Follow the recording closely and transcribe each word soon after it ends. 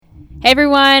Hey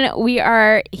everyone, we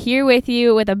are here with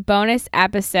you with a bonus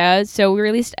episode. So we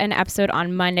released an episode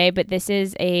on Monday, but this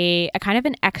is a kind of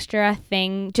an extra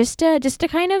thing just to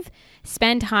kind of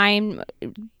spend time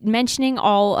mentioning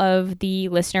all of the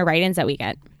listener write-ins that we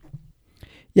get.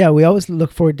 Yeah, we always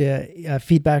look forward to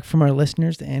feedback from our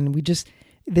listeners, and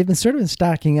they've been sort of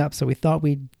stacking up. So we thought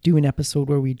we'd do an episode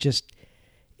where we just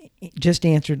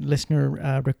answered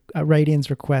listener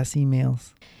write-ins, requests,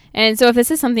 emails. And so if this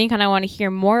is something you kind of want to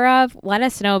hear more of, let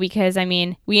us know, because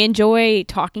we enjoy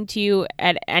talking to you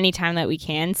at any time that we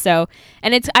can. So,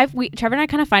 and Trevor and I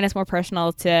kind of find us more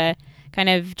personal to kind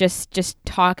of just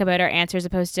talk about our answers,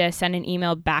 opposed to send an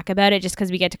email back about it, just because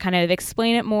we get to kind of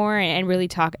explain it more and really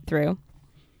talk it through.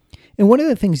 And one of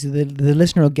the things the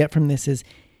listener will get from this is,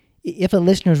 if a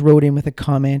listener's wrote in with a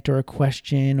comment or a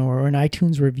question or an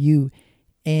iTunes review,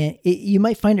 and you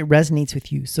might find it resonates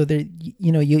with you. So there,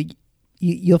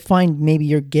 you'll find maybe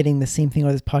you're getting the same thing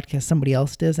on this podcast somebody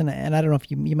else does, and I don't know if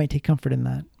you might take comfort in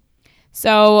that.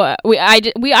 So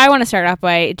I want to start off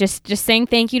by just saying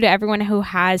thank you to everyone who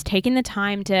has taken the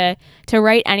time to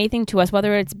write anything to us,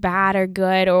 whether it's bad or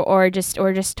good or just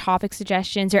topic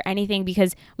suggestions or anything,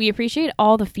 because we appreciate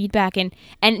all the feedback,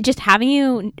 and just having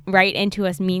you write into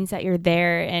us means that you're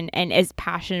there and as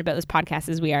passionate about this podcast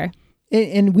as we are.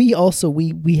 And we also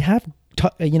we have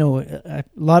a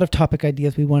lot of topic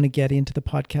ideas we want to get into the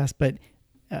podcast, but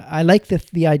I like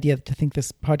the idea to think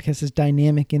this podcast is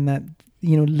dynamic in that,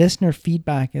 listener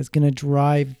feedback is going to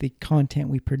drive the content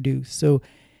we produce. So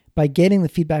by getting the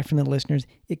feedback from the listeners,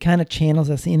 it kind of channels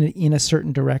us in a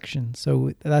certain direction.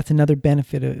 So that's another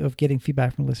benefit of getting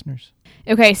feedback from listeners.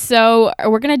 Okay, so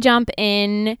we're going to jump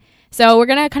in. So we're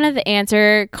going to kind of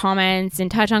answer comments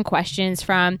and touch on questions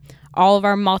from all of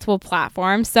our multiple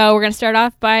platforms. So we're going to start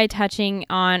off by touching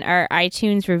on our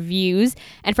iTunes reviews.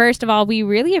 And first of all, we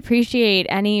really appreciate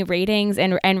any ratings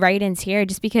and write-ins here,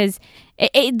 just because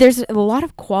there's a lot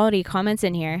of quality comments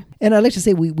in here. And I'd like to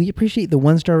say we appreciate the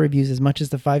 1-star reviews as much as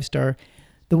the 5-star.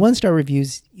 The 1-star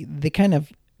reviews, they kind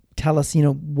of tell us,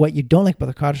 what you don't like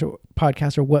about the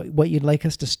podcast or what you'd like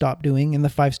us to stop doing. And the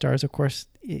 5 stars, of course,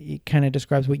 it kind of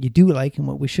describes what you do like and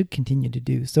what we should continue to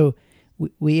do. So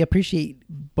we appreciate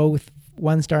both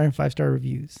 1-star and 5-star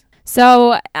reviews.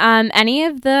 So any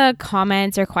of the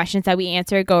comments or questions that we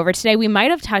go over today, we might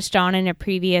have touched on in a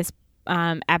previous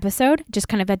episode, just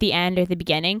kind of at the end or the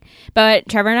beginning. But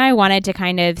Trevor and I wanted to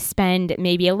kind of spend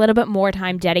maybe a little bit more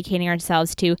time dedicating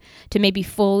ourselves to maybe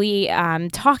fully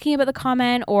talking about the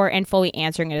comment and fully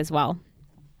answering it as well.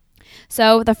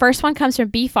 So the first one comes from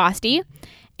B. Fosty,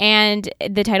 and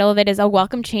the title of it is "A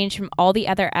Welcome Change from All the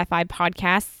Other FI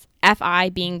Podcasts." FI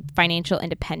being financial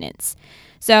independence.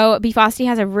 So B. Fosty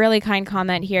has a really kind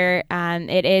comment here.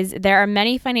 It is, there are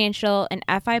many financial and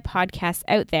FI podcasts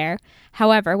out there.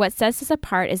 However, what sets us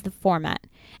apart is the format.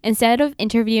 Instead of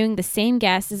interviewing the same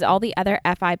guests as all the other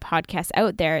FI podcasts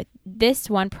out there, this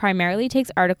one primarily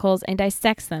takes articles and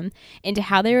dissects them into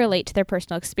how they relate to their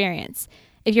personal experience.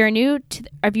 If you're new to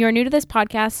this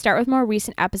podcast, start with more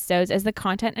recent episodes, as the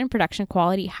content and production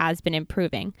quality has been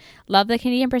improving. Love the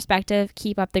Canadian perspective.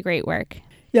 Keep up the great work.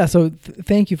 Yeah, so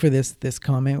thank you for this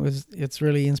comment. It's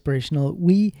really inspirational.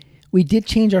 We did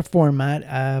change our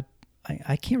format.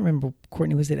 I can't remember,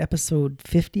 Courtney, was it episode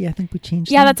 50? I think we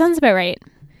changed. Yeah, that sounds about right.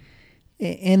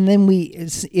 And then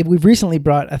we've recently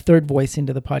brought a third voice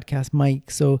into the podcast, Mike.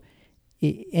 So,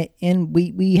 and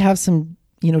we have some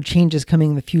changes coming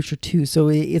in the future too. So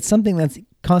it's something that's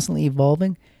constantly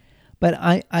evolving. But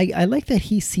I like that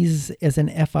he sees us as an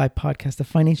FI podcast, a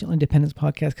financial independence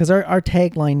podcast, because our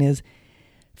tagline is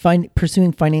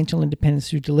pursuing financial independence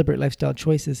through deliberate lifestyle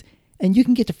choices. And you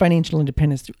can get to financial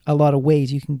independence through a lot of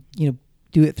ways. You can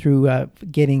do it through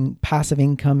getting passive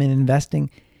income and investing.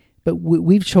 But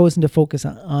we've chosen to focus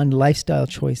on lifestyle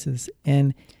choices.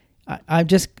 And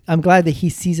I'm glad that he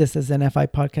sees us as an FI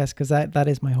podcast, because that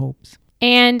is my hopes.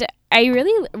 And I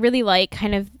really, really like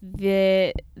kind of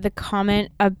the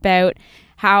comment about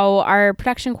how our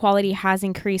production quality has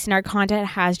increased and our content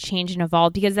has changed and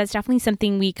evolved, because that's definitely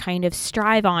something we kind of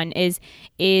strive on, is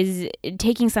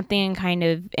taking something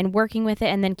and working with it,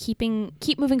 and then keep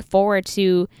moving forward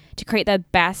to create the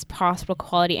best possible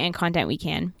quality and content we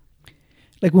can.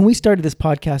 Like when we started this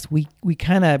podcast, we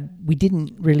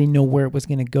didn't really know where it was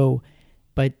going to go.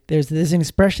 But there's an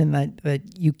expression that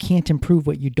you can't improve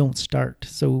what you don't start.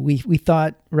 So we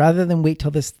thought, rather than wait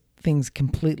till this thing's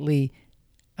completely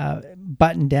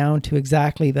buttoned down to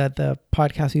exactly the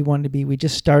podcast we wanted to be, we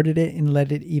just started it and let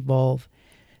it evolve.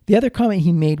 The other comment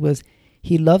he made was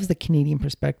he loves the Canadian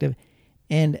perspective.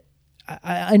 And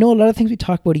I know a lot of things we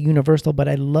talk about are universal, but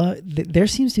I love there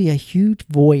seems to be a huge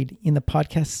void in the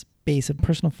podcast base of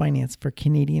personal finance for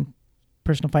Canadian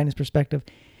personal finance perspective.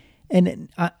 And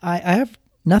I have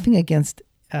nothing against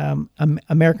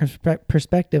American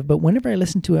perspective, but whenever I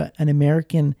listen to an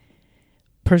American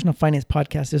personal finance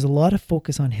podcast, there's a lot of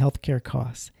focus on healthcare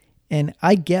costs. And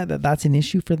I get that that's an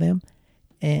issue for them,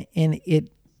 and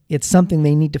it's something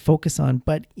they need to focus on.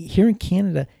 But here in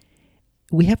Canada,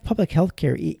 we have public health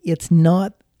care. It's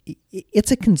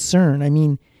a concern. I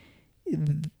mean,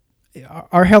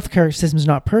 our healthcare system is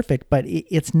not perfect, but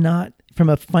it's not, from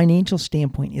a financial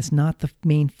standpoint, it's not the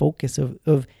main focus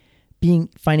of being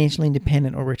financially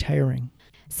independent or retiring.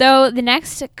 So the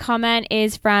next comment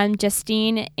is from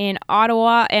Justine in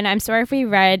Ottawa, and I'm sorry if we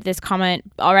read this comment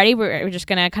already. We're just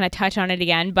going to kind of touch on it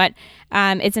again, but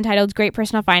it's entitled Great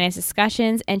Personal Finance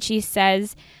Discussions, and she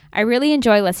says, I really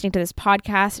enjoy listening to this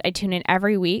podcast. I tune in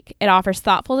every week. It offers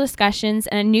thoughtful discussions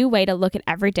and a new way to look at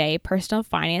everyday personal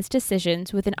finance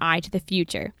decisions with an eye to the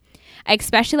future. I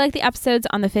especially like the episodes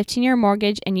on the 15-year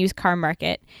mortgage and used car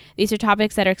market. These are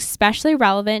topics that are especially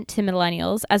relevant to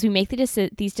millennials as we make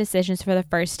these decisions for the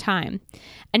first time.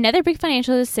 Another big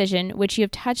financial decision, which you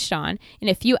have touched on in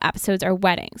a few episodes, are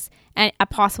weddings. And a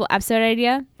possible episode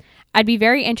idea? I'd be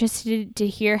very interested to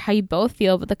hear how you both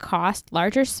feel about the cost,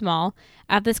 large or small,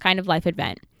 of this kind of life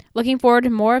event. Looking forward to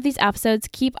more of these episodes.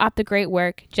 Keep up the great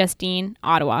work. Justine,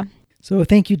 Ottawa. So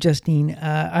thank you, Justine.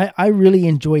 I really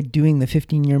enjoyed doing the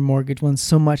 15-year mortgage one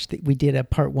so much that we did a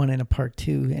part 1 and a part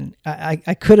 2. And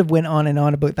I could have went on and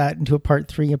on about that into a part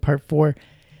 3, a part 4.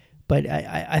 But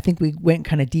I think we went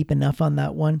kind of deep enough on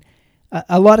that one.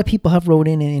 A lot of people have wrote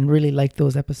in and really liked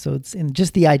those episodes. And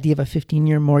just the idea of a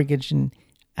 15-year mortgage and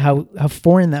how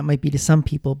foreign that might be to some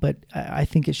people. But I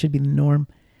think it should be the norm.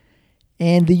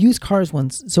 And the used cars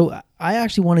ones. So I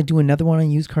actually want to do another one on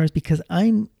used cars because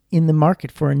I'm in the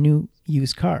market for a new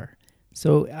used car.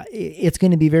 So it's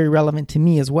going to be very relevant to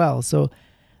me as well. So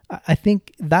I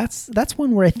think that's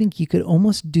one where I think you could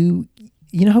almost do,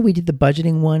 you know how we did the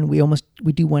budgeting one?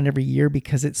 We do one every year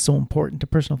because it's so important to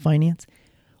personal finance.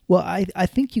 Well, I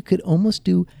think you could almost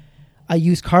do a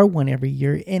used car one every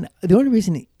year. And the only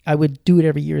reason I would do it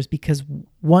every year is because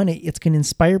one, it's going to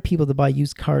inspire people to buy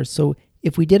used cars. So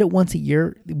if we did it once a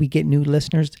year, we get new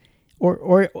listeners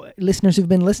or listeners who've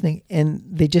been listening and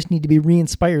they just need to be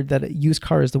re-inspired that a used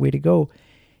car is the way to go.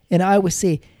 And I always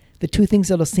say the two things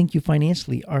that'll sink you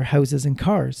financially are houses and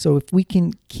cars. So if we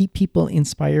can keep people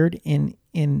inspired in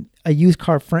a used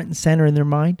car front and center in their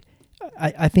mind,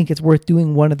 I think it's worth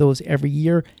doing one of those every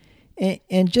year.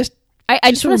 And just I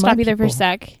just want to stop you there for a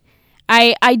sec.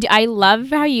 I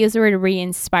love how you use the word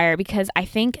re-inspire because I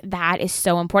think that is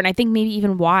so important. I think maybe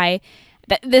even why,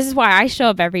 this is why I show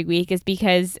up every week is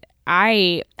because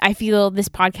I feel this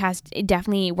podcast, it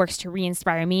definitely works to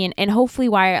re-inspire me and hopefully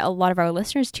why a lot of our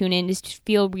listeners tune in is to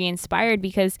feel re-inspired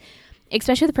because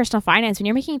especially with personal finance, when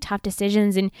you're making tough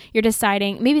decisions and you're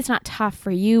deciding, maybe it's not tough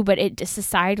for you, but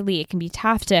societally it can be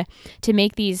tough to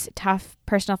make these tough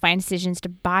personal finance decisions, to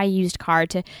buy a used car,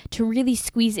 to really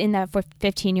squeeze in that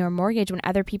 15-year mortgage when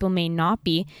other people may not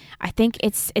be. I think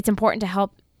it's important to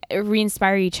help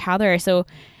re-inspire each other. So,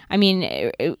 I mean,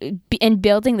 in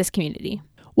building this community.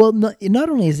 Well, not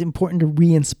only is it important to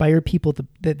re-inspire people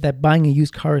that buying a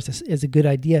used car is a good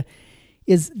idea,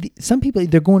 some people,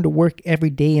 they're going to work every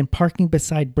day and parking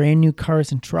beside brand new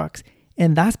cars and trucks,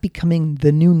 and that's becoming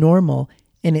the new normal,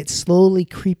 and it's slowly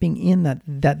creeping in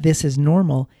that this is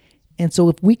normal. And so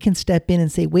if we can step in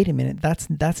and say, wait a minute,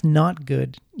 that's not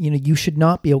good. You should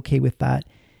not be okay with that.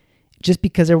 Just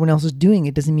because everyone else is doing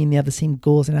it doesn't mean they have the same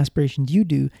goals and aspirations you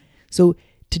do. So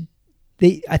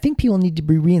I think people need to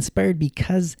be re-inspired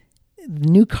because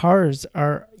new cars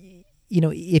are,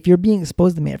 if you're being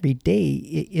exposed to them every day,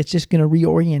 it's just going to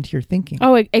reorient your thinking.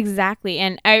 Oh, exactly.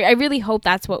 And I really hope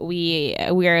that's what we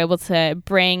are able to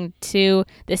bring to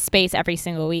this space every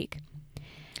single week.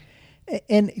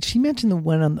 And she mentioned the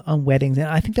one on weddings, and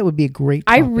I think that would be a great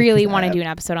topic. I really want to do an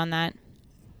episode on that.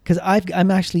 Because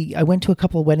I went to a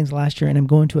couple of weddings last year, and I'm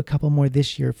going to a couple more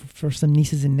this year for some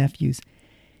nieces and nephews.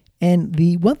 And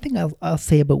the one thing I'll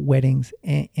say about weddings,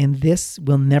 and this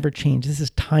will never change, this is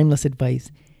timeless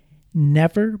advice,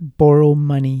 never borrow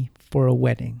money for a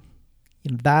wedding.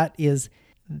 That is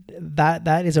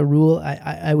a rule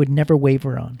I would never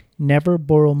waver on. Never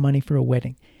borrow money for a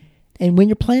wedding. And when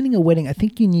you're planning a wedding, I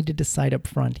think you need to decide up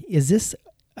front, is this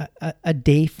a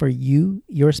day for you,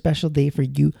 your special day for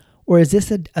you, or is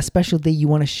this a special day you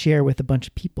want to share with a bunch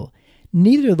of people?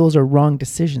 Neither of those are wrong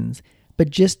decisions, but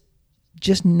just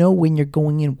know when you're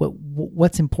going in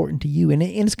what's important to you. And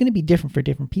it's going to be different for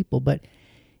different people. But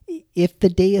if the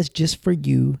day is just for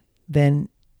you, then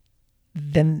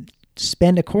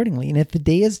spend accordingly. And if the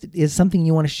day is something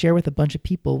you want to share with a bunch of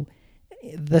people,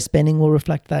 the spending will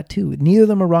reflect that too. Neither of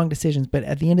them are wrong decisions, but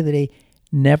at the end of the day,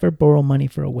 never borrow money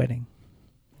for a wedding.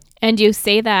 And you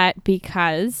say that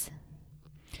because?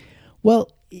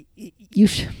 Well, you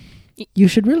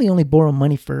should really only borrow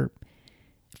money for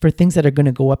things that are going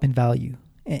to go up in value.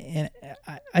 And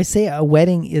I say a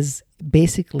wedding is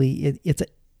basically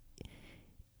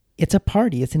it's a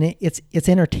party. It's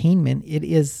entertainment.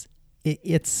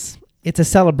 It's a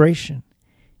celebration,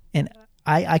 and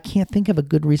I can't think of a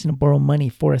good reason to borrow money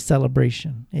for a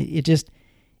celebration.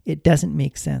 It doesn't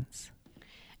make sense.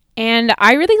 And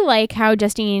I really like how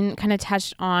Justine kind of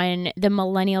touched on the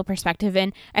millennial perspective.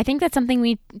 And I think that's something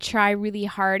we try really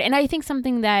hard. And I think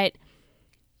something that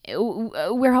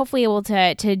we're hopefully able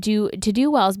to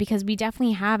do well is because we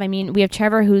definitely have. I mean, we have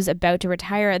Trevor who's about to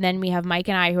retire, and then we have Mike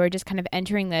and I who are just kind of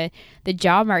entering the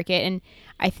job market. And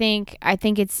I think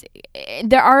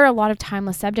there are a lot of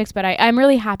timeless subjects, but I'm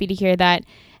really happy to hear that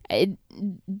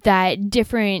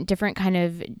different kind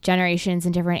of generations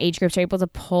and different age groups are able to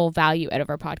pull value out of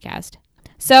our podcast.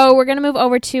 So we're going to move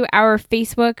over to our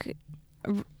Facebook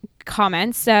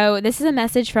comments. So this is a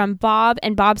message from Bob,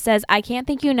 and Bob says, I can't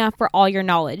thank you enough for all your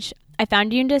knowledge. I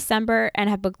found you in December and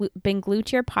have been glued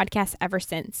to your podcast ever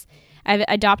since. I've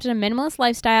adopted a minimalist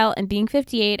lifestyle, and being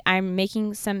 58, I'm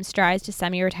making some strides to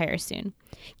semi-retire soon.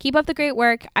 Keep up the great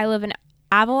work. I live in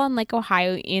Avalon Lake,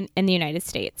 Ohio in the United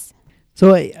States.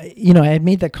 So, I had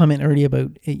made that comment earlier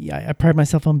about I pride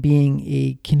myself on being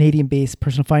a Canadian-based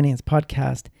personal finance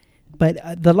podcast, but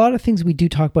a lot of things we do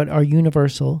talk about are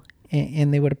universal,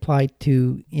 and they would apply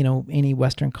to, any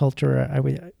Western culture,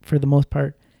 for the most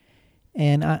part.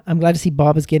 And I'm glad to see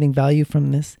Bob is getting value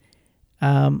from this.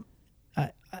 Funny,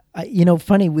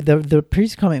 the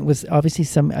previous comment was obviously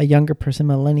a younger person,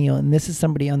 millennial, and this is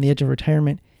somebody on the edge of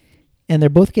retirement, and they're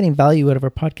both getting value out of our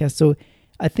podcast. So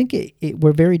I think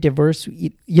we're very diverse.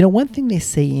 One thing they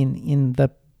say in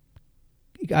the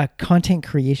content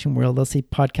creation world, they'll say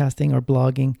podcasting or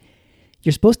blogging,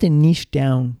 you're supposed to niche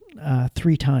down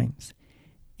 3 times.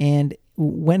 And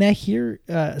when I hear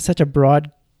such a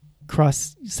broad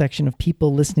cross section of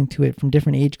people listening to it from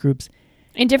different age groups,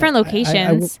 in different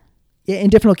locations, in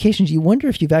different locations, you wonder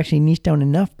if you've actually niched down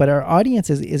enough. But our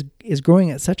audience is growing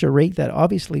at such a rate that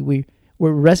obviously we're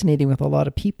resonating with a lot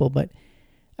of people. But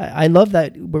I love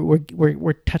that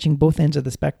we're touching both ends of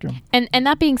the spectrum. And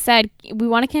that being said, we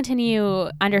want to continue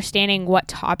understanding what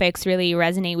topics really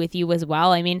resonate with you as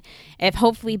well. I mean, if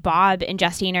hopefully Bob and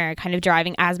Justine are kind of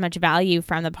deriving as much value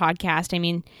from the podcast, I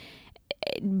mean,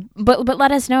 but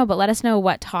let us know. But let us know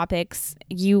what topics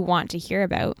you want to hear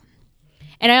about.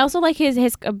 And I also like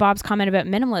his Bob's comment about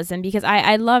minimalism, because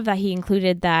I love that he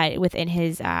included that within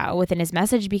his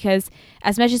message, because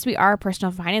as much as we are a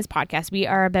personal finance podcast, we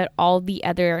are about all the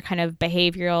other kind of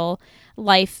behavioral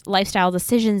lifestyle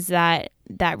decisions that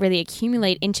really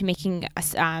accumulate into making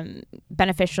us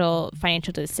beneficial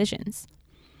financial decisions.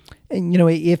 And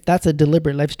if that's a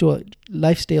deliberate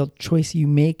lifestyle choice you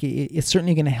make, it's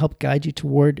certainly going to help guide you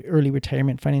toward early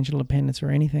retirement, financial independence, or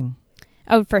anything.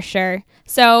 Oh, for sure.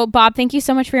 So, Bob, thank you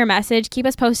so much for your message. Keep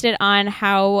us posted on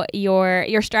how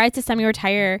your strides to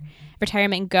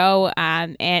semi-retirement go,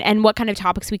 and what kind of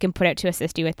topics we can put out to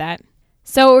assist you with that.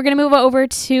 So we're going to move over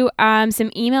to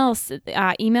some emails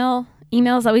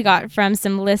that we got from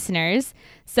some listeners.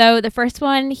 So the first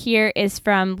one here is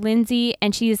from Lindsay,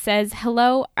 and she says,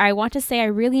 "Hello, I want to say I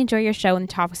really enjoy your show and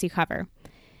the topics you cover.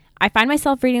 I find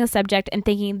myself reading the subject and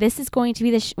thinking this is going to be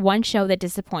the one show that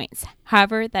disappoints.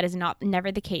 However, that is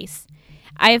never the case.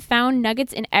 I have found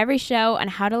nuggets in every show on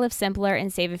how to live simpler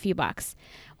and save a few bucks.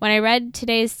 When I read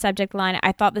today's subject line,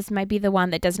 I thought this might be the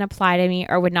one that doesn't apply to me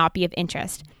or would not be of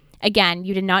interest. Again,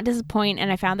 you did not disappoint,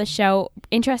 and I found the show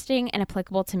interesting and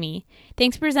applicable to me.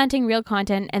 Thanks for presenting real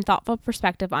content and thoughtful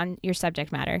perspective on your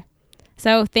subject matter."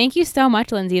 So thank you so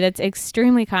much, Lindsay. That's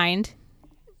extremely kind.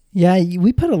 Yeah,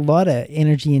 we put a lot of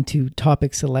energy into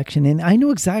topic selection, and I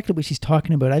know exactly what she's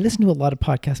talking about. I listen to a lot of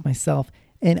podcasts myself,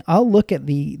 and I'll look at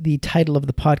the title of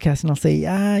the podcast and I'll say,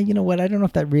 you know what, I don't know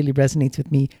if that really resonates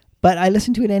with me, but I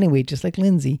listen to it anyway, just like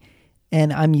Lindsay,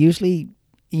 and I'm usually,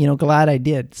 glad I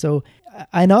did. So,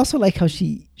 I also like how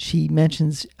she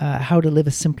mentions how to live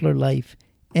a simpler life,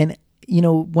 and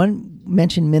one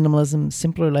mentioned minimalism,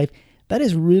 simpler life. That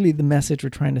is really the message we're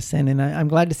trying to send, and I'm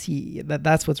glad to see that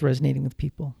that's what's resonating with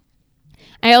people.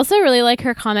 I also really like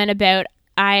her comment about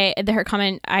I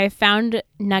found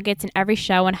nuggets in every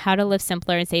show on how to live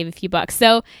simpler and save a few bucks.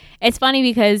 So it's funny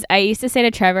because I used to say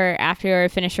to Trevor after we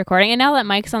finished recording, and now that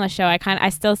Mike's on the show, I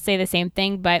still say the same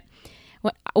thing. But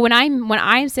when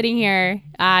I'm sitting here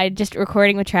just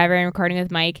recording with Trevor and recording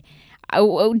with Mike,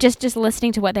 just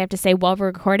listening to what they have to say while we're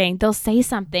recording, they'll say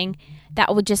something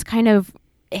that will just kind of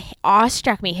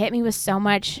awestruck me, hit me with so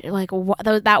much like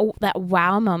that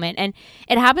wow moment. And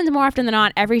it happens more often than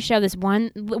not every show, this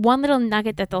one little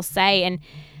nugget that they'll say. And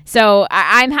so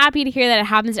I'm happy to hear that it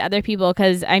happens to other people,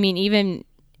 because I mean, even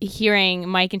hearing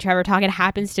Mike and Trevor talk, it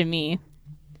happens to me.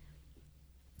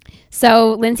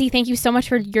 So Lindsay, thank you so much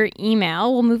for your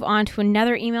email. We'll move on to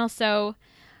another email. So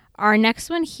our next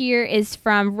one here is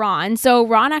from Ron. So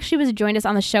Ron actually joined us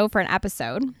on the show for an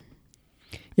episode.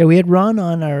 Yeah, we had Ron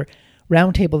on our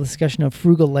roundtable discussion of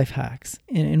frugal life hacks.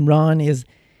 And Ron is,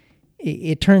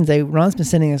 it turns out, Ron's been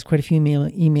sending us quite a few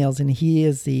emails, and he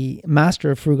is the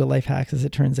master of frugal life hacks, as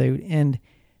it turns out. And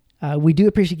we do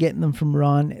appreciate getting them from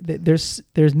Ron. There's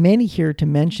many here to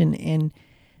mention, and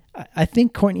I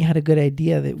think Courtney had a good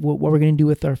idea that what we're going to do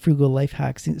with our frugal life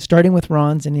hacks, starting with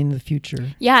Ron's and in the future.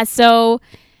 Yeah, so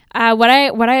we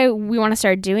want to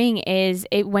start doing is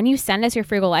when you send us your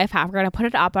frugal life hack, we're going to put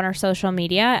it up on our social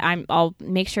media. I'll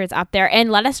make sure it's up there,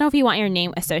 and let us know if you want your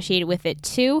name associated with it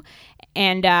too.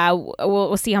 And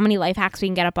we'll see how many life hacks we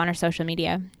can get up on our social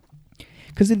media.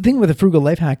 Because the thing with a frugal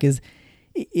life hack is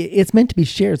it's meant to be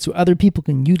shared so other people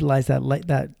can utilize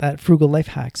that frugal life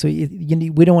hack. So we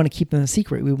don't want to keep them a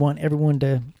secret. We want everyone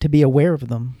to be aware of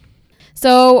them.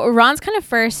 So Ron's kind of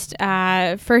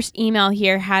first email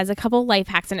here has a couple life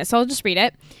hacks in it, so I'll just read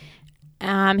it.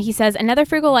 He says, another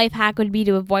frugal life hack would be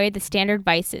to avoid the standard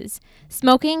vices.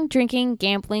 Smoking, drinking,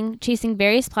 gambling, chasing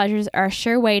various pleasures are a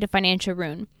sure way to financial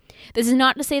ruin. This is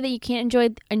not to say that you can't enjoy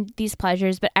these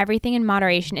pleasures, but everything in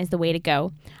moderation is the way to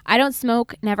go. I don't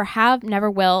smoke, never have, never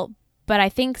will, but I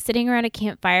think sitting around a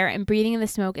campfire and breathing in the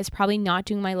smoke is probably not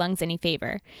doing my lungs any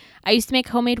favor. I used to make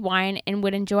homemade wine and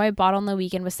would enjoy a bottle on the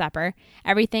weekend with supper.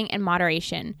 Everything in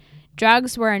moderation.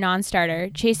 Drugs were a non-starter.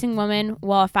 Chasing women,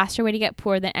 while a faster way to get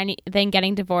poor than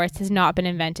getting divorced, has not been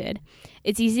invented.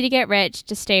 It's easy to get rich,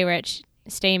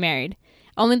 stay married.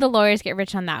 Only the lawyers get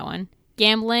rich on that one.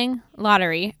 Gambling,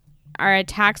 lottery, are a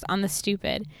tax on the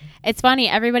stupid. It's funny,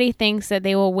 everybody thinks that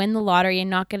they will win the lottery and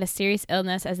not get a serious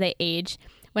illness as they age,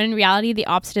 when in reality the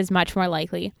opposite is much more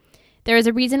likely. There is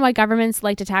a reason why governments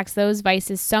like to tax those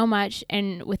vices so much,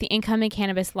 and with the incoming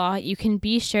cannabis law, you can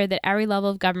be sure that every level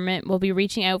of government will be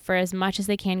reaching out for as much as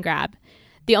they can grab.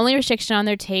 The only restriction on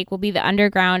their take will be the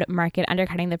underground market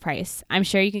undercutting the price. I'm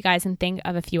sure you guys can think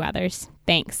of a few others.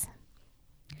 Thanks.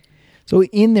 So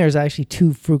in there's actually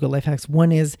two frugal life hacks.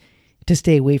 One is to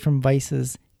stay away from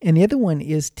vices, and the other one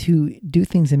is to do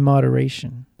things in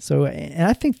moderation. So, and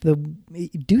I think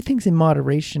do things in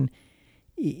moderation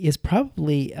is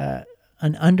probably an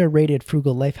underrated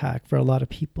frugal life hack for a lot of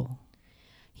people.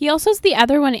 He also has the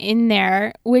other one in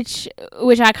there, which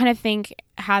I kind of think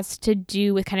has to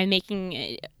do with kind of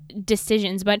making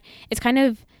decisions, but it's kind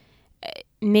of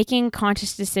making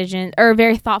conscious decisions or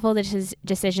very thoughtful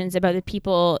decisions about the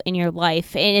people in your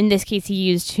life. And in this case, he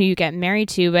used who you get married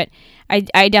to, but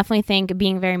I definitely think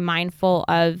being very mindful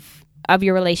of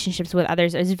your relationships with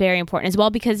others is very important as well,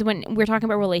 because when we're talking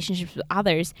about relationships with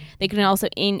others, they can also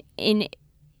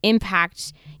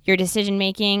impact your decision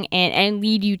making and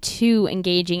lead you to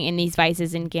engaging in these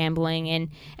vices and gambling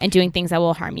and doing things that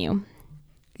will harm you.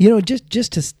 You know,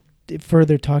 just to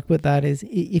further talk about that is,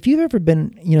 if you've ever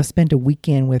been, spent a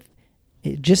weekend with,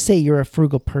 just say you're a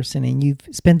frugal person and you've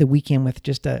spent the weekend with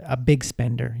just a big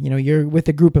spender, you're with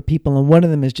a group of people and one of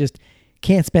them is just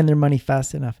can't spend their money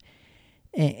fast enough.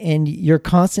 And you're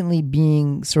constantly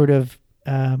being sort of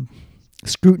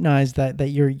scrutinized that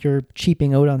you're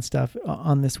cheaping out on stuff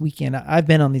on this weekend. I've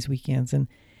been on these weekends, and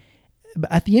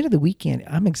at the end of the weekend,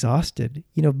 I'm exhausted.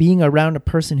 Being around a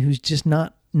person who's just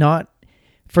not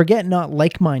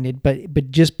like-minded,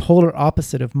 but just polar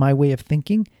opposite of my way of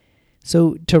thinking.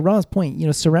 So to Ron's point,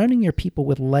 surrounding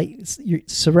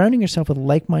yourself with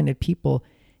like-minded people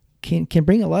can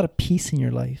bring a lot of peace in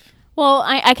your life. Well,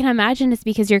 I can imagine it's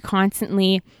because you're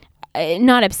constantly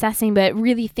not obsessing, but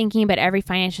really thinking about every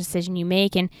financial decision you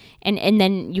make. And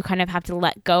then you kind of have to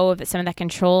let go of some of that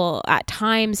control at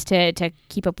times to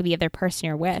keep up with the other person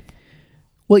you're with.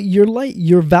 Well,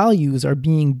 your values are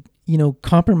being,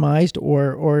 compromised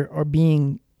or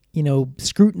being,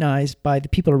 scrutinized by the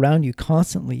people around you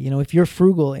constantly. If you're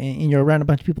frugal and you're around a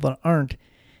bunch of people that aren't,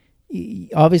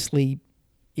 obviously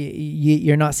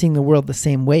you're not seeing the world the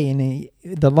same way, and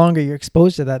the longer you're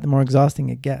exposed to that, the more exhausting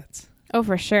it gets. Oh,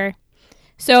 for sure.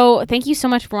 So thank you so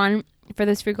much, Ron, for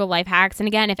those frugal life hacks. And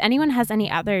again, if anyone has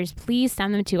any others, please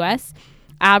send them to us.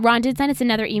 Ron did send us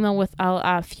another email with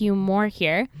a few more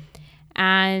here.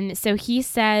 So he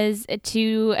says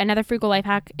to another frugal life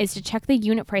hack is to check the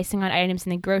unit pricing on items in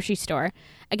the grocery store.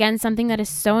 Again, something that is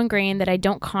so ingrained that I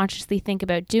don't consciously think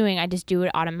about doing. I just do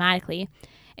it automatically.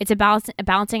 It's a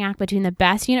balancing act between the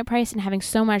best unit price and having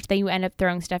so much that you end up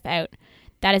throwing stuff out.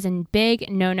 That is a big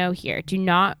no-no here.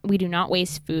 We do not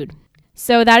waste food.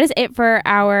 So that is it for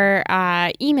our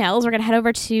emails. We're going to head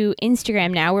over to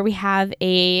Instagram now, where we have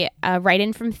a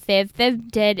write-in from Thiv.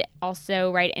 Thiv did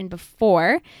also write in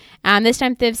before. This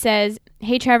time Thiv says,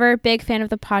 "Hey Trevor, big fan of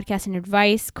the podcast and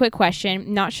advice. Quick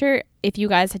question. Not sure if you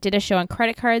guys did a show on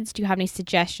credit cards. Do you have any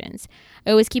suggestions?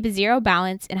 I always keep a zero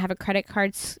balance and have a great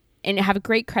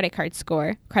credit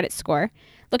score.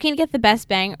 Looking to get the best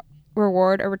bang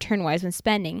reward or return wise when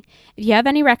spending. If you have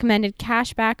any recommended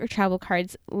cashback or travel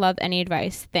cards, love any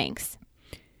advice. Thanks."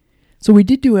 So we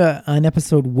did do an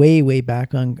episode way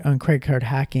back on credit card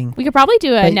hacking. We could probably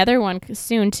do another one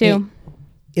soon too.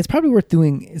 It's probably worth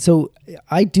doing. So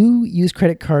I do use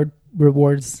credit card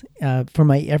rewards for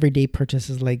my everyday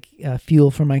purchases, like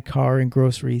fuel for my car and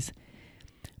groceries.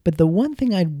 But the one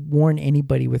thing I'd warn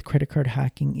anybody with credit card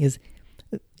hacking is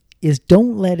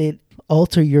don't let it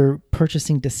alter your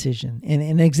purchasing decision. And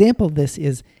an example of this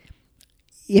is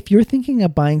if you're thinking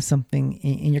of buying something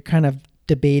and you're kind of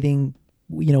debating,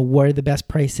 where the best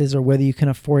price is or whether you can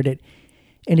afford it.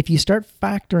 And if you start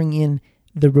factoring in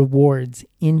the rewards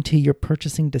into your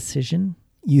purchasing decision,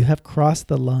 you have crossed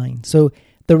the line. So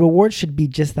the reward should be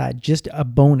just that, just a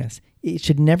bonus. It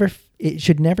should never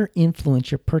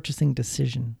influence your purchasing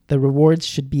decision. The rewards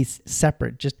should be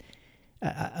separate, just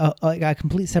a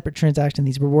complete separate transaction.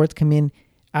 These rewards come in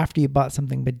after you bought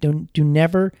something, but do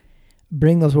never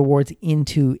bring those rewards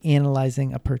into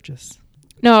analyzing a purchase.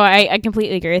 No, I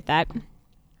completely agree with that.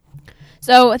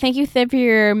 So thank you, Thib, for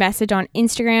your message on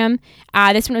Instagram.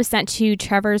 This one was sent to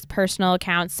Trevor's personal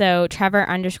account. So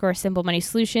Trevor_Simple Money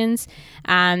Solutions.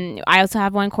 I also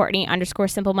have one,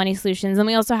 Courtney_Simple Money Solutions. And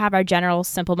we also have our general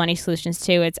Simple Money Solutions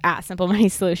too. It's at Simple Money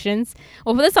Solutions.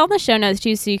 We'll put this all in the show notes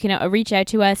too, so you can reach out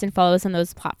to us and follow us on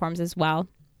those platforms as well.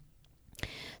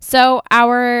 So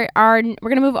we're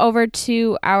going to move over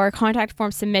to our contact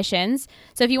form submissions.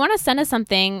 So if you want to send us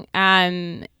something,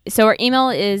 so our email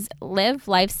is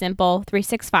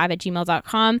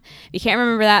livelifesimple365@gmail.com. If you can't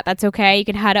remember that, that's okay. You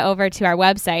can head over to our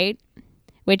website,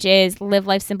 which is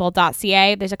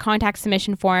livelifesimple.ca. There's a contact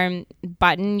submission form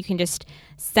button. You can just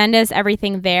send us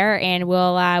everything there and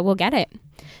we'll get it.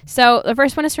 So the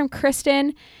first one is from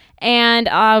Kristen, and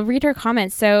I'll read her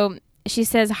comments. So she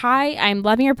says, "Hi, I'm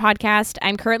loving your podcast.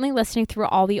 I'm currently listening through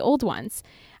all the old ones.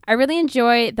 I really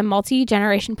enjoy the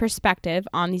multi-generation perspective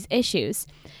on these issues.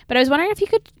 But I was wondering if you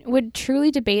would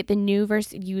truly debate the new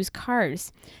versus used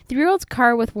cars. 3-year-old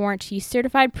car with warranty,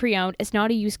 certified pre-owned, is not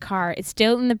a used car. It's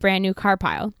still in the brand new car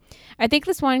pile. I think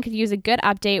this one could use a good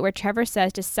update where Trevor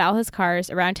says to sell his cars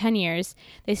around 10 years.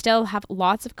 They still have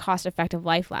lots of cost-effective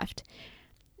life left.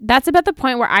 That's about the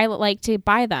point where I like to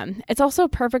buy them. It's also a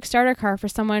perfect starter car for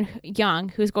someone young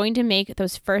who's going to make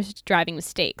those first driving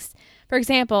mistakes. For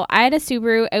example, I had a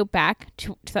Subaru Outback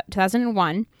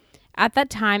 2001. At that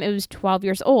time, it was 12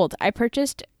 years old. I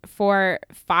purchased for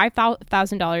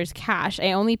 $5,000 cash.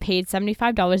 I only paid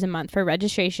 $75 a month for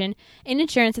registration and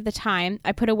insurance at the time.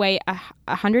 I put away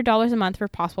 $100 a month for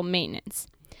possible maintenance.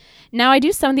 Now I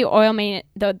do some of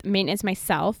the maintenance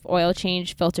myself: oil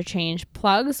change, filter change,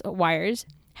 plugs, wires,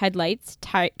 headlights,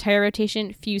 tire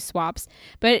rotation, fuse swaps,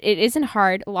 but it isn't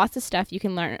hard. Lots of stuff you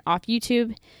can learn off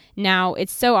YouTube. Now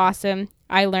it's so awesome.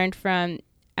 I learned from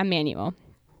a manual.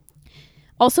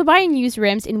 Also buying used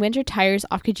rims and winter tires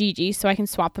off Kijiji so I can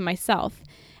swap them myself.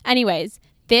 Anyways,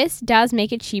 this does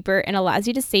make it cheaper and allows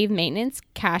you to save maintenance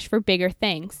cash for bigger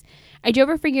things. I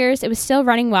drove it for years. It was still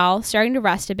running well, starting to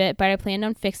rust a bit, but I planned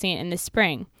on fixing it in the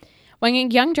spring. When a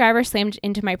young driver slammed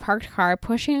into my parked car,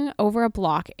 pushing over a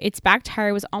block, its back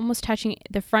tire was almost touching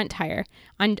the front tire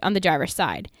on the driver's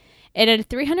side. It had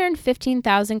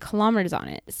 315,000 kilometers on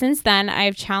it. Since then, I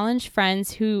have challenged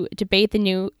friends who debate the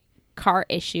new car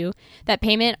issue that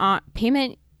payment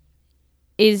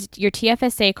is your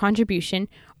TFSA contribution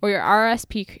or your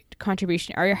RSP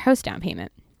contribution or your house down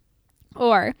payment.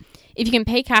 Or if you can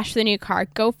pay cash for the new car,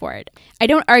 go for it. I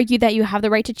don't argue that you have the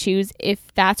right to choose.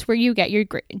 If that's where you get your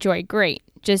joy, great.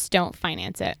 Just don't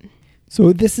finance it.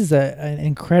 So this is an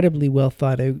incredibly well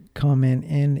thought out comment,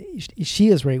 and she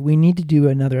is right. We need to do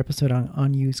another episode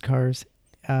on used cars.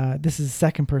 This is the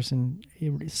second person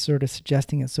sort of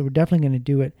suggesting it, so we're definitely going to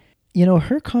do it.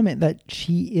 Her comment that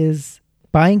she is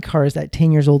buying cars at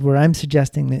 10 years old, where I'm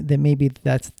suggesting that maybe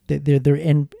that's their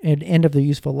end of their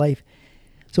useful life.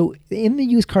 So in the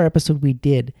used car episode we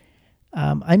did,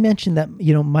 I mentioned that,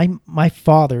 my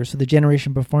father, so the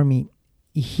generation before me,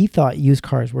 he thought used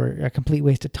cars were a complete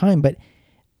waste of time. But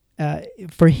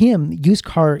for him, used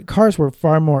cars were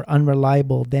far more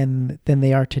unreliable than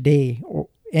they are today.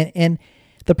 And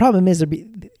the problem is,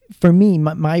 for me,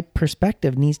 my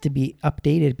perspective needs to be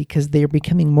updated because they're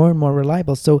becoming more and more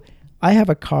reliable. So I have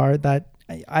a car that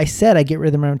I said I get rid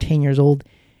of them around 10 years old.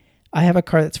 I have a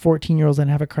car that's 14 years old and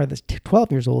I have a car that's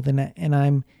 12 years old. And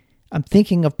I'm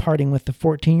thinking of parting with the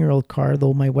 14-year-old car,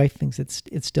 though my wife thinks it's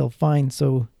still fine.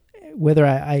 So whether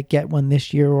I get one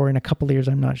this year or in a couple of years,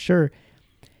 I'm not sure.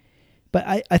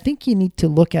 But I think you need to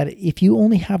look at it. If you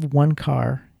only have one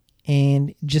car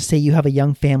and just say you have a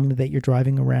young family that you're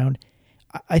driving around,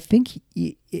 I think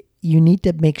you need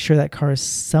to make sure that car is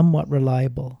somewhat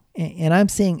reliable. And I'm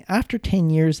saying after 10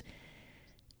 years,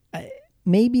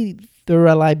 maybe the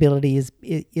reliability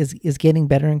is getting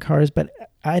better in cars. But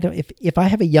I don't. If I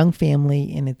have a young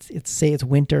family and it's say it's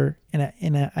winter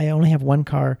and I only have one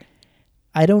car,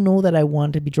 I don't know that I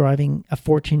want to be driving a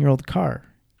 14-year-old car.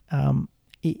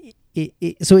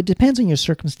 So it depends on your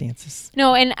circumstances.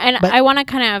 No, and I want to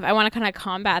kind of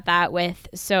combat that with,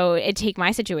 so take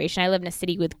my situation. I live in a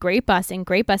city with great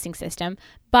busing system,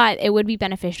 but it would be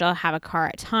beneficial to have a car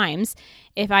at times.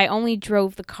 If I only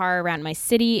drove the car around my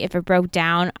city, if it broke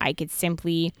down, I could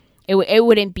simply, it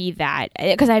wouldn't be that,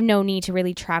 because I have no need to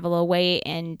really travel away,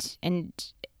 and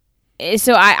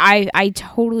so I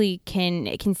totally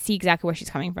can see exactly where she's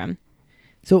coming from.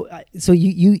 So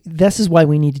you this is why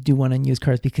we need to do one on used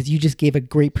cars, because you just gave a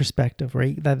great perspective,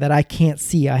 right? That I can't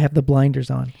see. I have the blinders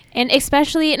on. And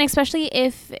especially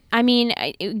if, I mean,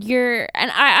 I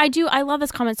love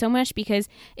this comment so much, because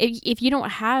if you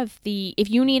don't have if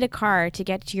you need a car to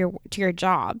get to your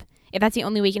job, if that's the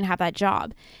only way you can have that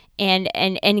job, and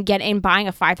buying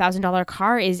a $5,000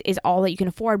 car is all that you can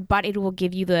afford, but it will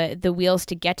give you the wheels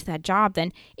to get to that job,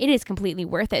 then it is completely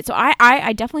worth it. So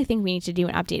I definitely think we need to do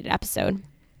an updated episode.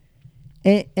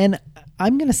 And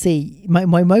I'm going to say,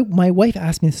 my wife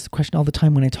asks me this question all the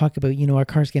time when I talk about, our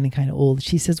car's getting kind of old.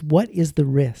 She says, what is the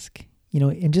risk?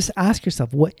 And just ask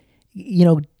yourself,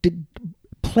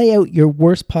 play out your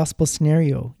worst possible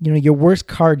scenario, your worst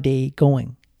car day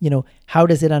going, how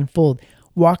does it unfold?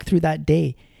 Walk through that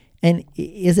day. And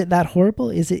is it that horrible?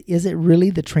 Is it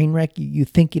really the train wreck you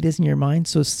think it is in your mind?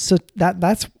 So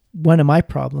that's one of my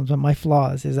problems, one of my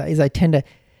flaws is I tend to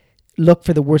look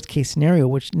for the worst case scenario,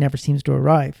 which never seems to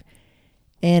arrive.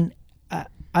 And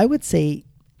I would say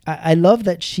I love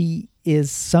that she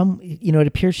is it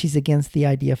appears she's against the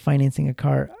idea of financing a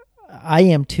car. I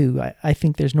am too. I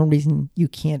think there's no reason you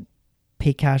can't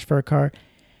pay cash for a car.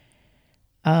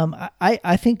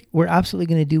 I think we're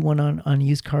absolutely going to do one on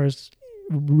used cars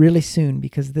really soon,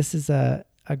 because this is a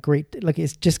great,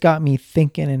 it's just got me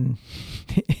thinking and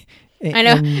I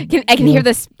know. I can hear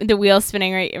the wheels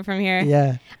spinning right from here.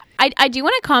 Yeah. I do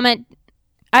want to comment.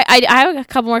 I have a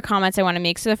couple more comments I want to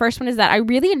make. So the first one is that I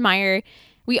really admire,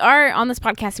 we are on this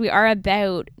podcast, we are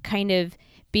about kind of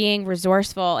being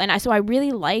resourceful. And so I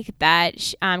really like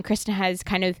that Kristen has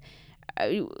kind of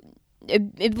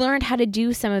learned how to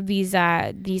do some of these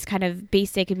kind of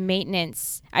basic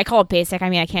maintenance. I call it basic.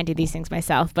 I mean, I can't do these things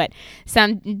myself, but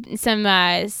some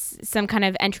kind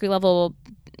of entry level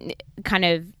kind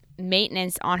of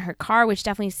maintenance on her car, which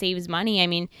definitely saves money. I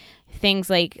mean,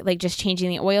 things like just changing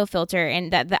the oil filter,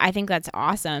 and that I think that's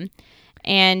awesome.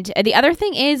 And the other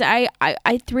thing is, I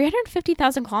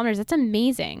 350,000 kilometers. That's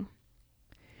amazing.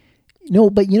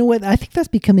 No, but you know what? I think that's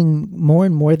becoming more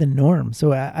and more the norm.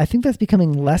 So I think that's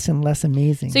becoming less and less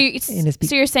amazing. So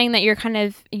you're saying that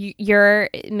you're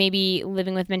maybe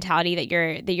living with mentality that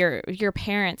your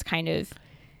parents kind of.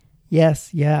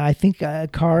 Yes, yeah. I think a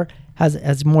car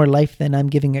has more life than I'm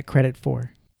giving it credit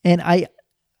for, and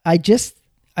I just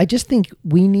think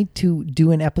we need to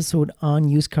do an episode on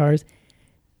used cars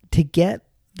to get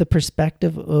the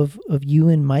perspective of you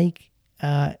and Mike.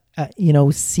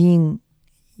 Seeing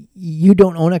you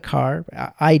don't own a car,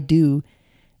 I do.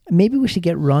 Maybe we should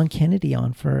get Ron Kennedy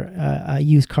on for a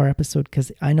used car episode,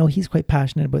 because I know he's quite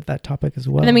passionate about that topic as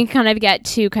well. And then we kind of get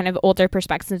two kind of older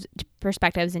perspectives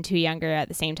and two younger at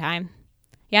the same time.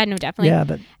 Yeah, no, definitely.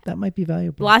 Yeah, that might be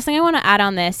valuable. The last thing I want to add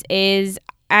on this is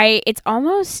it's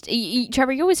almost,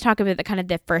 Trevor, you always talk about the kind of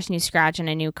the first new scratch on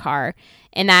a new car,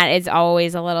 and that is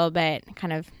always a little bit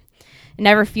kind of,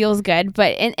 never feels good.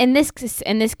 But in this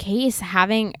case,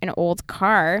 having an old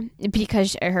car,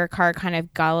 because her car kind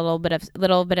of got a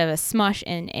little bit of a smush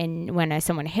in when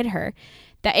someone hit her,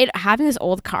 having this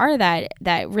old car that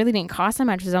really didn't cost that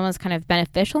much was almost kind of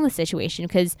beneficial in the situation,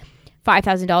 because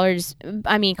 $5,000,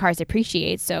 I mean, cars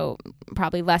appreciate, so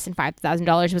probably less than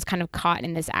 $5,000 was kind of caught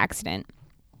in this accident.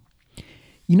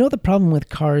 The problem with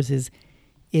cars is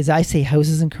is I say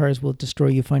houses and cars will destroy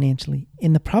you financially.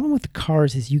 And the problem with the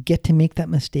cars is you get to make that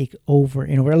mistake over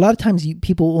and over. A lot of times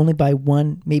people only buy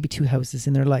one, maybe two houses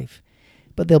in their life,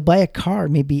 but they'll buy a car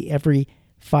maybe every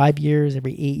 5 years,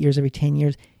 every 8 years, every 10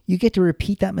 years. You get to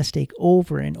repeat that mistake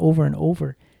over and over and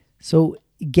over. So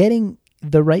getting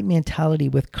the right mentality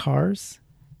with cars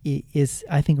is,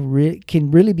 I think,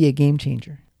 can really be a game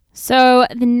changer. So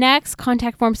the next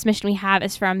contact form submission we have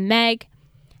is from Meg.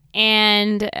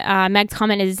 And Meg's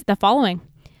comment is the following.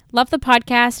 Love the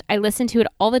podcast. I listen to it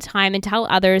all the time and tell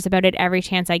others about it every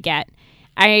chance I get.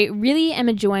 I really am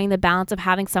enjoying the balance of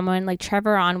having someone like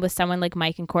Trevor on with someone like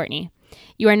Mike and Courtney.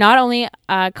 You are not only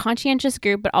a conscientious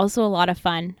group, but also a lot of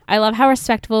fun. I love how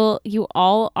respectful you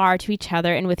all are to each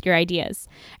other and with your ideas.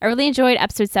 I really enjoyed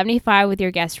episode 75 with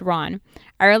your guest, Ron.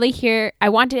 I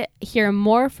want to hear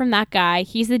more from that guy.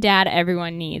 He's the dad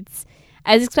everyone needs.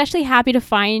 I was especially happy to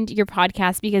find your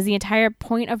podcast because the entire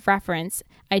point of reference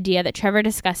idea that Trevor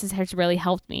discusses has really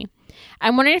helped me.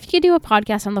 I'm wondering if you could do a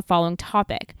podcast on the following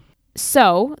topic.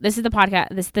 So, this is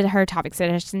her topic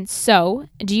suggestion. So,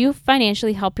 do you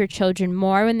financially help your children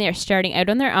more when they are starting out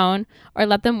on their own, or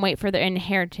let them wait for their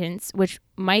inheritance, which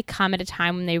might come at a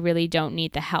time when they really don't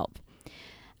need the help?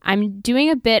 I'm doing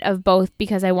a bit of both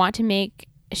because I want to make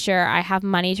sure I have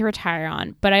money to retire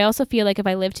on, but I also feel like if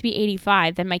I live to be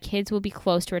 85, then my kids will be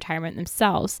close to retirement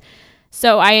themselves.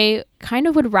 So I kind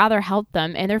of would rather help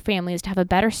them and their families to have a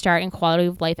better start and quality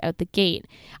of life out the gate.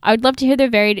 I would love to hear their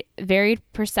varied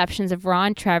perceptions of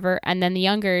Ron, Trevor, and then the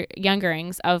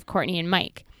youngerings of Courtney and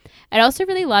Mike. I'd also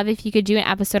really love if you could do an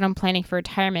episode on planning for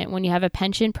retirement when you have a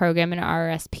pension program and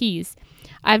RRSPs.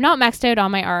 I have not maxed out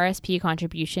on my RRSP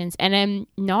contributions, and I'm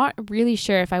not really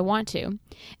sure if I want to.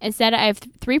 Instead, I have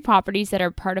 3 properties that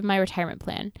are part of my retirement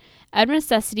plan. Out of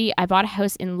necessity, I bought a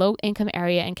house in low-income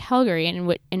area in Calgary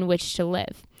in which to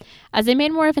live. As I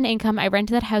made more of an income, I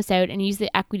rented that house out and used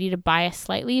the equity to buy a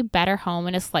slightly better home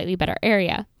in a slightly better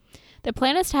area. The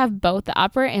plan is to have both the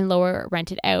upper and lower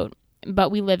rented out, but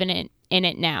we live in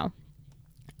it now.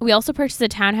 We also purchased a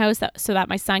townhouse so that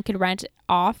my son could rent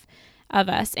off of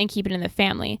us and keep it in the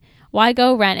family. Why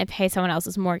go rent and pay someone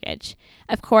else's mortgage?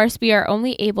 Of course, we are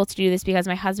only able to do this because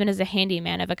my husband is a handy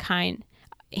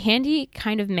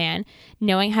kind of man,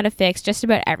 knowing how to fix just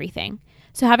about everything.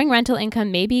 So having rental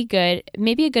income may be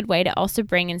a good way to also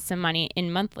bring in some money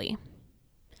in monthly.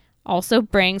 I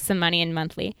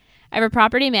have a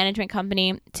property management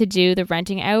company to do the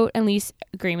renting out and lease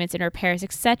agreements and repairs,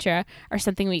 etc. are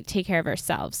something we take care of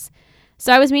ourselves.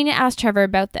 So I was meaning to ask Trevor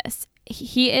about this.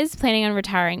 He is planning on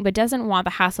retiring, but doesn't want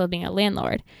the hassle of being a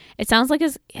landlord. It sounds like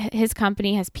his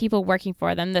company has people working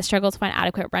for them that struggle to find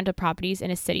adequate rental properties in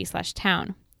a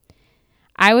city/town.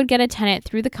 I would get a tenant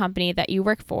through the company that you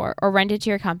work for or rent it to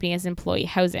your company as employee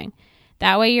housing.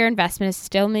 That way your investment is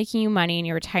still making you money in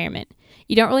your retirement.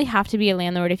 You don't really have to be a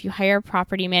landlord if you hire a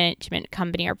property management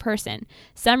company or person.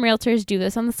 Some realtors do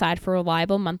this on the side for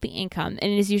reliable monthly income,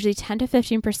 and it is usually 10 to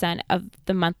 15% of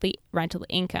the monthly rental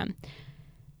income.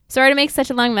 Sorry to make such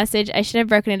a long message. I should have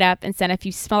broken it up and sent a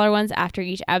few smaller ones after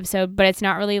each episode, but it's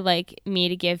not really like me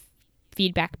to give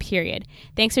feedback, period.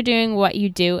 Thanks for doing what you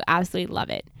do. Absolutely love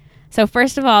it. So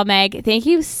first of all, Meg, thank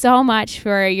you so much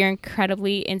for your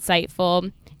incredibly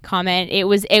insightful comment. It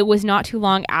was not too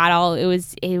long at all. It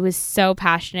was so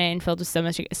passionate and filled with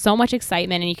so much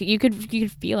excitement, and you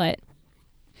could feel it.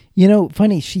 You know,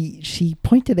 funny, she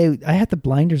pointed out, I had the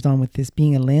blinders on with this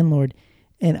being a landlord,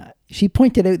 and she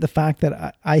pointed out the fact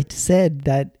that I said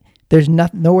that there's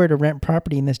nowhere to rent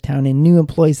property in this town, and new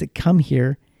employees that come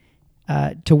here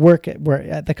to work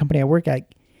at the company I work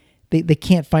at, they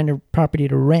can't find a property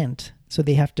to rent, so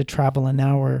they have to travel an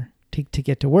hour to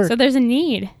get to work. So there's a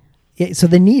need. Yeah, so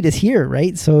the need is here,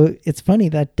 right? So it's funny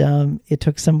that it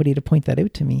took somebody to point that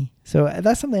out to me. So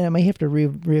that's something I might have to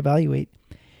reevaluate.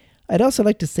 I'd also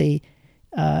like to say,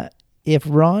 if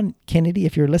Ron Kennedy,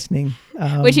 if you're listening,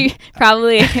 which he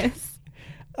probably is,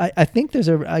 I think there's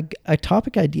a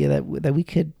topic idea that we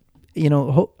could,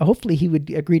 hopefully he would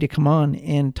agree to come on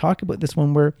and talk about this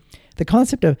one, where the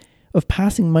concept of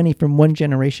passing money from one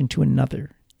generation to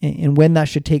another, and when that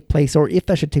should take place, or if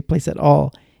that should take place at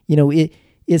all. It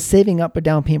is saving up a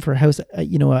down payment for a house,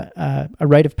 a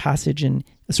rite of passage and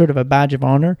a sort of a badge of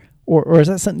honor, or is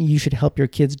that something you should help your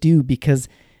kids do? Because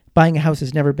buying a house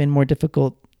has never been more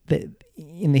difficult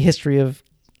in the history of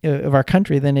our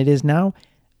country than it is now.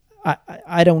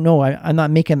 I don't know. I'm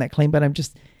not making that claim, but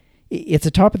it's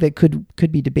a topic that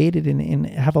could be debated and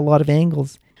have a lot of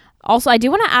angles. Also, I do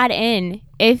want to add in,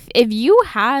 if you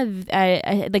have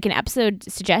like an episode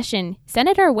suggestion, send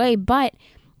it our way, but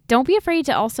don't be afraid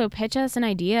to also pitch us an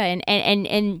idea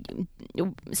and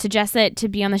suggest it to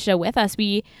be on the show with us.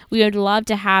 We would love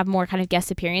to have more kind of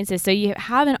guest appearances. So you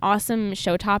have an awesome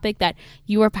show topic that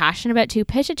you are passionate about, to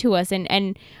pitch it to us,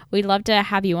 and we'd love to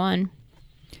have you on.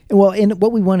 Well, and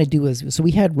what we want to do is, so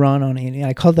we had Ron on, and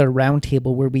I called it a round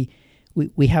table, where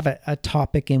we have a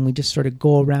topic and we just sort of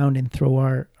go around and throw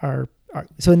our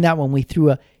so in that one we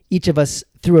each of us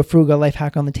threw a frugal life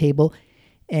hack on the table,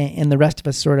 and the rest of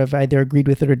us sort of either agreed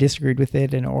with it or disagreed with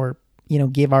it, or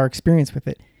gave our experience with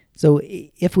it. So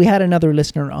if we had another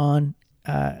listener on,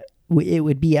 it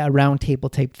would be a round table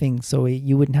type thing. So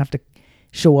you wouldn't have to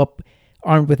show up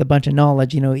armed with a bunch of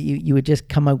knowledge. You would just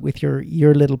come out with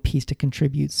your little piece to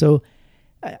contribute. So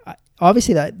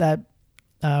obviously that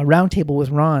round table with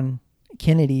Ron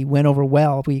Kennedy went over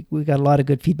well. We got a lot of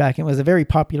good feedback. It was a very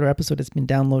popular episode. It's been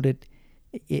downloaded.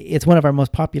 It's one of our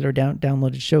most popular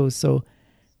downloaded shows. So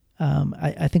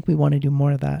I think we want to do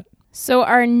more of that. So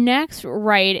our next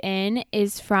write-in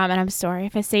is from, and I'm sorry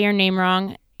if I say your name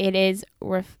wrong, it is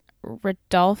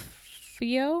Rodolfo.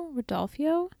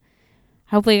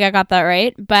 Hopefully I got that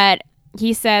right. But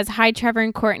he says, "Hi, Trevor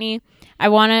and Courtney. I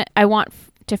want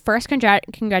to first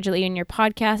congratulate you on your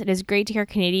podcast. It is great to hear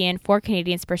for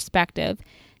Canadians' perspective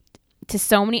to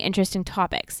so many interesting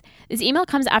topics. This email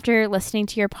comes after listening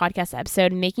to your podcast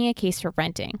episode, Making a Case for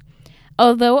Renting.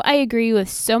 Although I agree with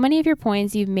so many of your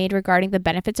points you've made regarding the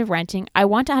benefits of renting, I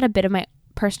want to add a bit of my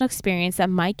personal experience that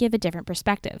might give a different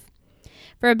perspective.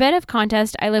 For a bit of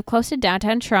context, I live close to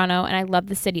downtown Toronto and I love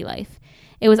the city life.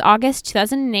 It was August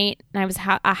 2008 and I was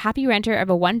a happy renter of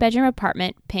a one-bedroom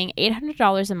apartment paying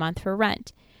 $800 a month for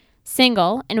rent.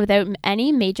 Single and without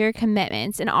any major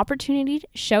commitments, an opportunity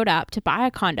showed up to buy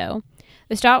a condo.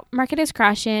 The stock market is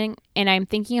crashing and I'm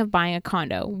thinking of buying a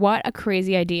condo. What a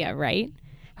crazy idea, right?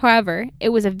 However, it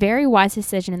was a very wise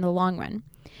decision in the long run.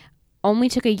 Only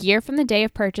took a year from the day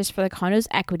of purchase for the condo's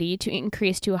equity to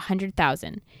increase to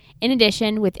 $100,000. In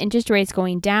addition, with interest rates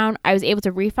going down, I was able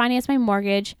to refinance my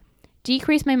mortgage,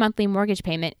 decrease my monthly mortgage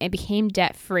payment, and became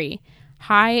debt-free.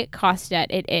 High cost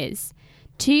debt it is.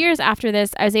 2 years after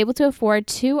this, I was able to afford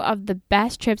two of the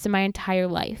best trips in my entire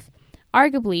life.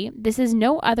 Arguably, there is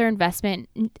no other investment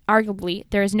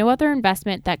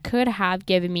that could have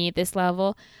given me this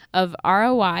level of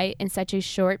ROI in such a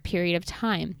short period of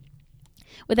time.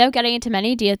 Without getting into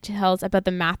many details about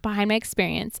the math behind my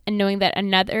experience, and knowing that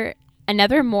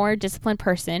another more disciplined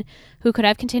person who could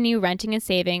have continued renting and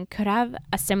saving could have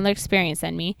a similar experience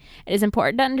than me, it is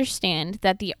important to understand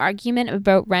that the argument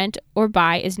about rent or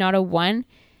buy is not a one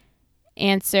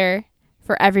answer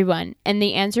for everyone, and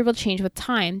the answer will change with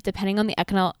time depending on the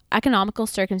economical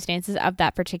circumstances of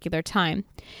that particular time.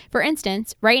 For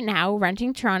instance, right now,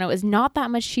 renting Toronto is not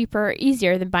that much cheaper or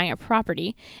easier than buying a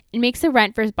property. It makes the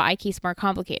rent versus buy case more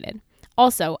complicated.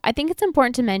 Also, I think it's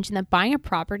important to mention that buying a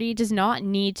property does not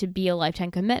need to be a lifetime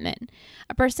commitment.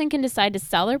 A person can decide to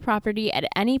sell their property at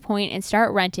any point and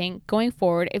start renting going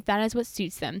forward if that is what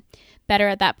suits them better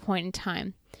at that point in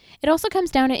time. It also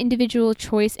comes down to individual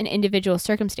choice and individual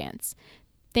circumstance.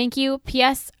 Thank you.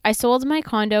 P.S. I sold my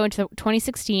condo in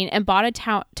 2016 and bought a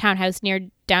townhouse near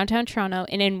downtown Toronto,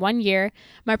 and in 1 year,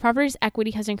 my property's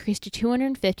equity has increased to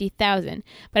 $250,000,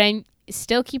 but I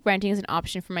still keep renting as an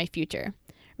option for my future.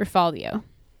 Rodolfo.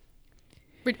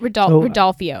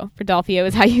 Rodolfo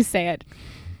is how you say it.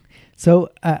 So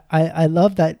I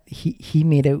love that he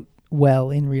made out well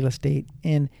in real estate,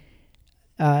 and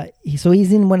so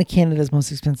he's in one of Canada's most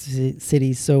expensive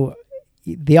cities. So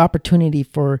the opportunity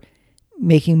for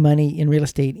making money in real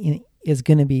estate is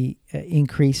going to be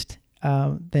increased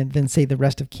than say the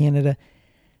rest of Canada.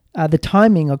 The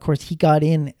timing, of course, he got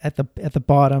in at the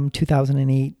bottom,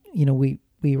 2008.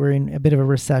 We were in a bit of a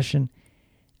recession.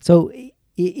 So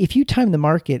if you time the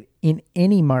market in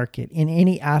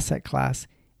any asset class,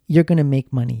 you're going to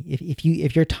make money.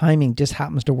 If your timing just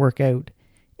happens to work out,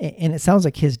 and it sounds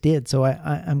like his did, so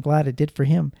I'm glad it did for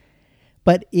him.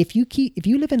 But if you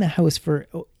live in a house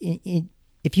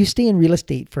if you stay in real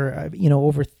estate for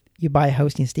you buy a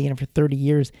house and you stay in it for 30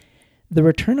 years, the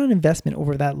return on investment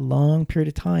over that long period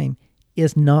of time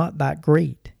is not that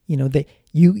great. That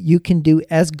you can do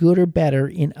as good or better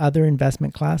in other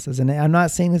investment classes. And I'm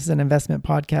not saying this is an investment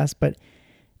podcast, but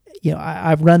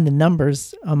I've run the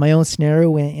numbers on my own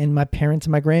scenario and my parents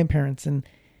and my grandparents, and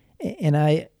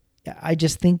I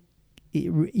just think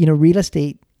real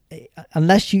estate,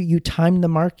 unless you timed the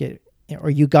market or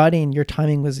you got in, your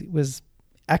timing was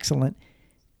excellent.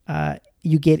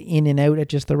 You get in and out at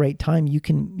just the right time. You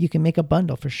can make a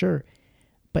bundle for sure,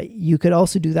 but you could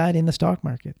also do that in the stock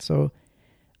market. So,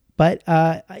 but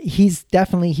he's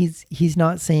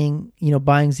not saying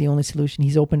buying's the only solution.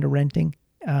 He's open to renting.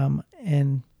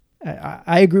 And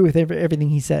I agree with everything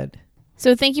he said.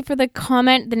 So thank you for the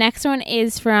comment. The next one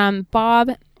is from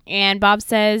Bob. And Bob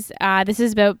says, this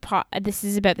is about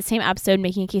the same episode,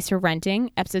 Making a Case for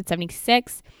Renting, episode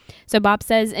 76. So Bob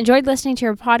says, enjoyed listening to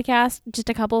your podcast. Just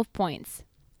a couple of points.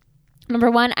 Number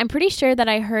one, I'm pretty sure that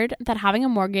I heard that having a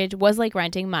mortgage was like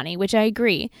renting money, which I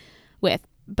agree with.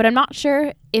 But I'm not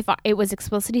sure if it was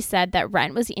explicitly said that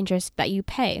rent was the interest that you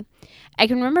pay. I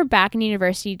can remember back in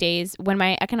university days when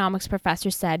my economics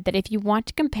professor said that if you want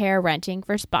to compare renting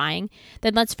versus buying,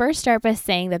 then let's first start by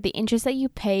saying that the interest that you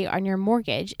pay on your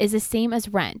mortgage is the same as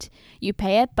rent. You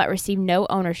pay it but receive no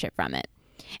ownership from it.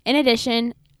 In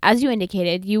addition, as you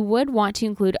indicated, you would want to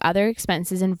include other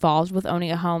expenses involved with owning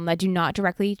a home that do not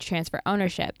directly transfer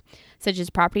ownership, such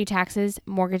as property taxes,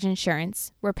 mortgage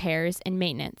insurance, repairs, and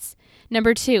maintenance.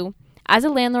 Number two, as a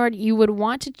landlord, you would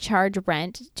want to charge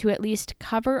rent to at least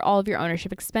cover all of your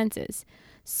ownership expenses.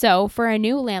 So, for a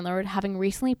new landlord having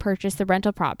recently purchased the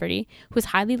rental property who is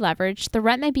highly leveraged, the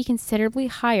rent may be considerably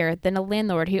higher than a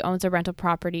landlord who owns a rental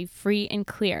property free and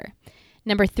clear.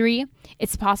 Number three,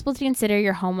 it's possible to consider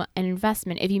your home an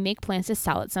investment if you make plans to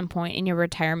sell at some point in your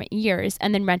retirement years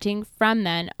and then renting from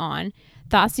then on,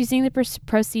 thus using the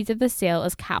proceeds of the sale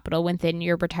as capital within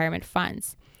your retirement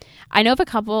funds. I know of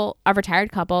a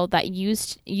retired couple that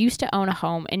used to own a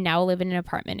home and now live in an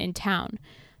apartment in town.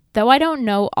 Though I don't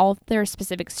know all of their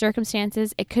specific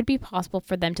circumstances, it could be possible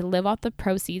for them to live off the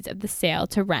proceeds of the sale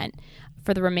to rent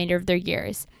for the remainder of their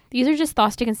years. These are just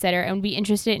thoughts to consider and would be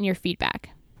interested in your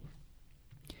feedback.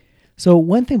 So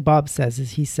one thing Bob says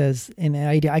is he says, and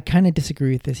I kind of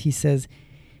disagree with this, he says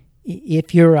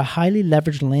if you're a highly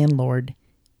leveraged landlord,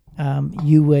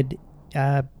 you would...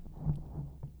 the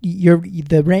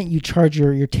rent you charge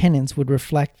your tenants would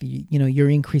reflect your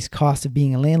increased cost of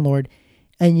being a landlord,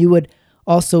 and you would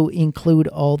also include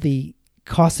all the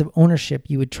costs of ownership.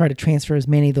 You would try to transfer as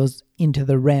many of those into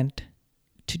the rent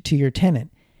to your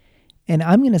tenant. And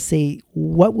I'm going to say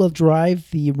what will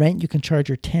drive the rent you can charge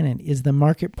your tenant is the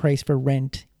market price for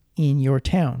rent in your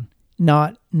town,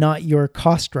 not your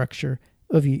cost structure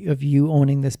of you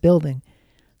owning this building.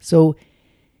 So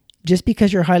just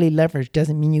because you're highly leveraged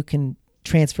doesn't mean you can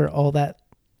transfer all that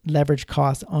leverage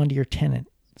cost onto your tenant.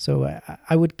 So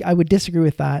I would disagree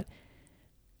with that.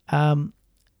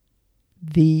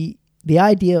 The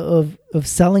idea of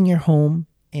selling your home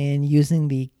and using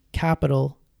the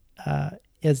capital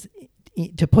as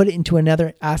to put it into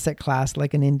another asset class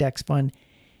like an index fund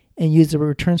and use the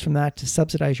returns from that to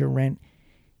subsidize your rent,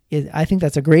 I think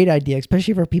that's a great idea,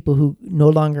 especially for people who no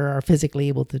longer are physically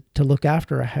able to look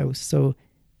after a house. So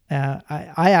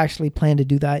I actually plan to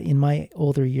do that in my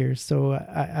older years. So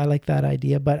I like that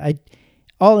idea. But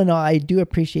all in all, I do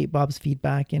appreciate Bob's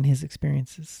feedback and his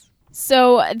experiences.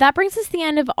 So that brings us to the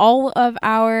end of all of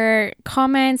our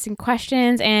comments and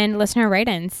questions and listener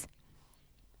write-ins.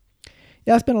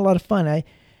 Yeah, it's been a lot of fun.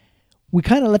 We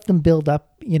kind of let them build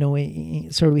up,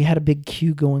 sort of we had a big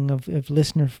queue going of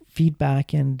listener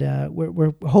feedback, and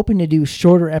we're hoping to do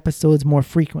shorter episodes more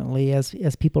frequently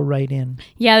as people write in.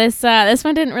 Yeah, this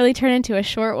one didn't really turn into a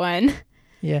short one.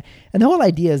 Yeah, and the whole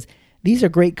idea is these are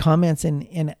great comments,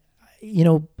 and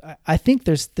I think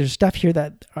there's stuff here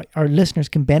that our listeners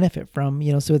can benefit from,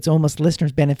 so it's almost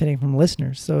listeners benefiting from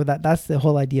listeners. So that's the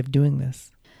whole idea of doing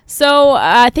this. So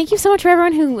thank you so much for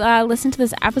everyone who listened to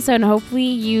this episode, and hopefully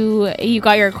you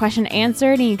got your question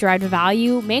answered and you derived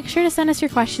value. Make sure to send us your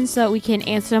questions so that we can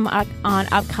answer them on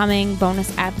upcoming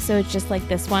bonus episodes just like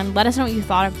this one. Let us know what you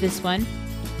thought of this one.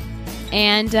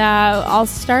 And I'll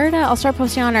start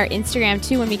posting on our Instagram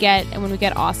too when we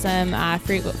get awesome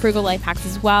frugal life hacks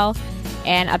as well,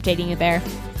 and updating you there.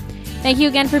 Thank you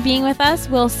again for being with us.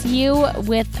 We'll see you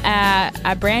with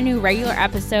a brand new regular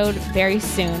episode very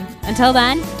soon. Until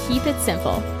then, keep it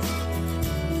simple.